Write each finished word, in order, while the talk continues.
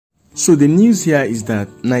So the news here is that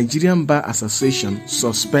Nigerian Bar Association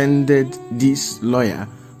suspended this lawyer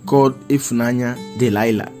called Ifunanya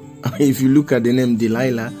Delilah. If you look at the name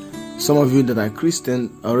Delilah, some of you that are Christian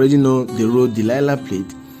already know the role Delilah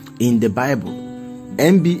played in the Bible.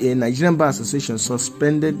 NBA, Nigerian Bar Association,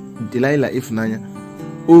 suspended Delilah Ifunanya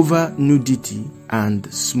over nudity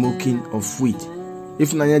and smoking of weed.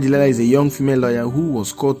 Ifunanya Delilah is a young female lawyer who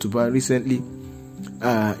was called to bar recently.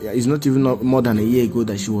 It's not even more than a year ago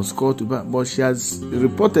that she was called to bar, but she has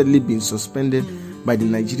reportedly been suspended by the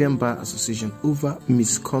Nigerian Bar Association over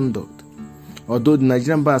misconduct. Although the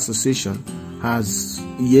Nigerian Bar Association has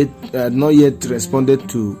not yet responded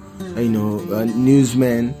to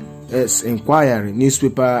newsmen inquiry,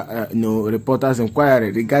 newspaper reporters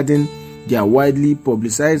inquiry regarding their widely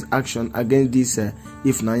publicized action against this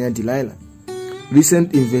Ifunanya Delilah.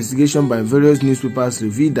 Recent investigation by various newspapers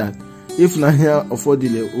revealed that Ifunanya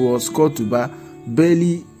Delilah was called to bar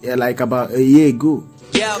barely about a year ago.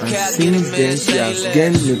 And since then, she has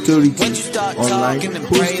gained notoriety online,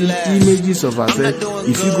 posting images of herself.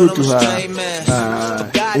 If you go to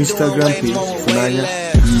her Instagram page, Ifunanya,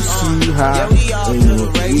 you see her,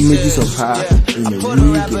 images of her in a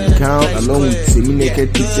wig, in a gown, along with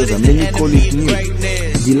semi-naked pictures, and many call it nude.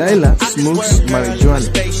 Delilah smokes marijuana,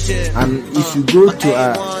 and if you go to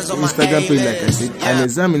her Instagram page, like I said, an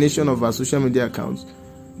examination of her social media accounts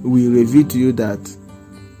will reveal to you that,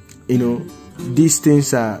 these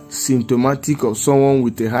things are symptomatic of someone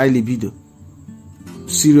with a high libido.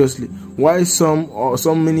 Seriously. Why so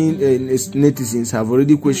many netizens have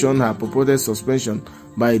already questioned her purported suspension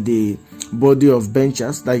by the body of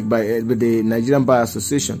benchers, like by the Nigerian Bar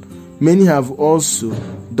Association. Many have also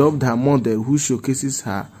dubbed her model, who showcases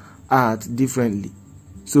her art differently.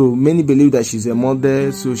 So many believe that she's a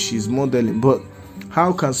model, so she's modeling. But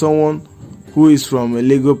how can someone who is from a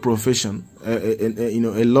legal profession,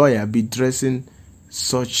 a lawyer, be dressing in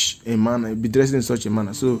such a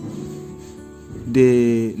manner? So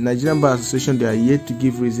the Nigerian Bar Association, they are yet to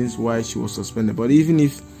give reasons why she was suspended. But even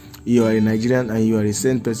if you are a Nigerian and you are a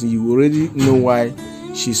sane person, you already know why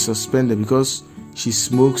she's suspended, because she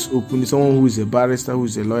smokes openly. Someone who is a barrister, who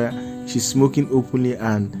is a lawyer, she's smoking openly,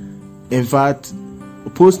 and in fact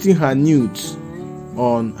posting her nudes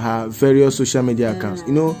on her various social media accounts.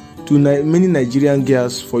 To many Nigerian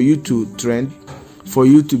girls, for you to trend, for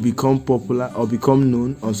you to become popular or become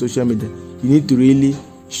known on social media, you need to really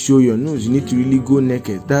show your nose. You need to really go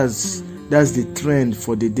naked. That's the trend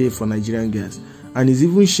for the day for Nigerian girls. And it's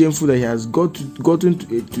even shameful that he has gotten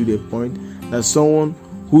to the point that someone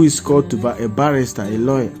who is called to bar, a barrister, a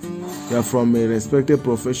lawyer, they are from a respected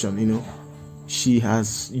profession, she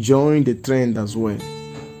has joined the trend as well.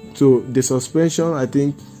 So the suspension, I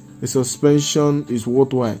think the suspension is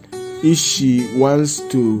worthwhile. If she wants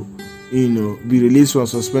to, be released from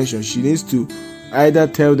suspension, she needs to either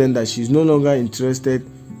tell them that she's no longer interested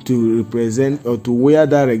to represent or to wear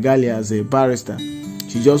that regalia as a barrister.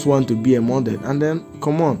 She just wants to be a model, and then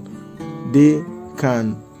come on, they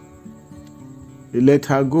can let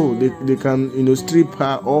her go. They can strip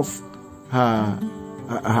her of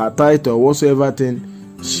her title, whatsoever thing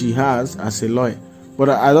she has as a lawyer. But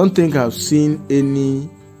I don't think I've seen any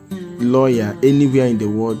lawyer anywhere in the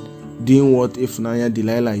world doing what Ifunanya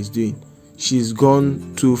Delilah is doing. She's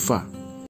gone too far.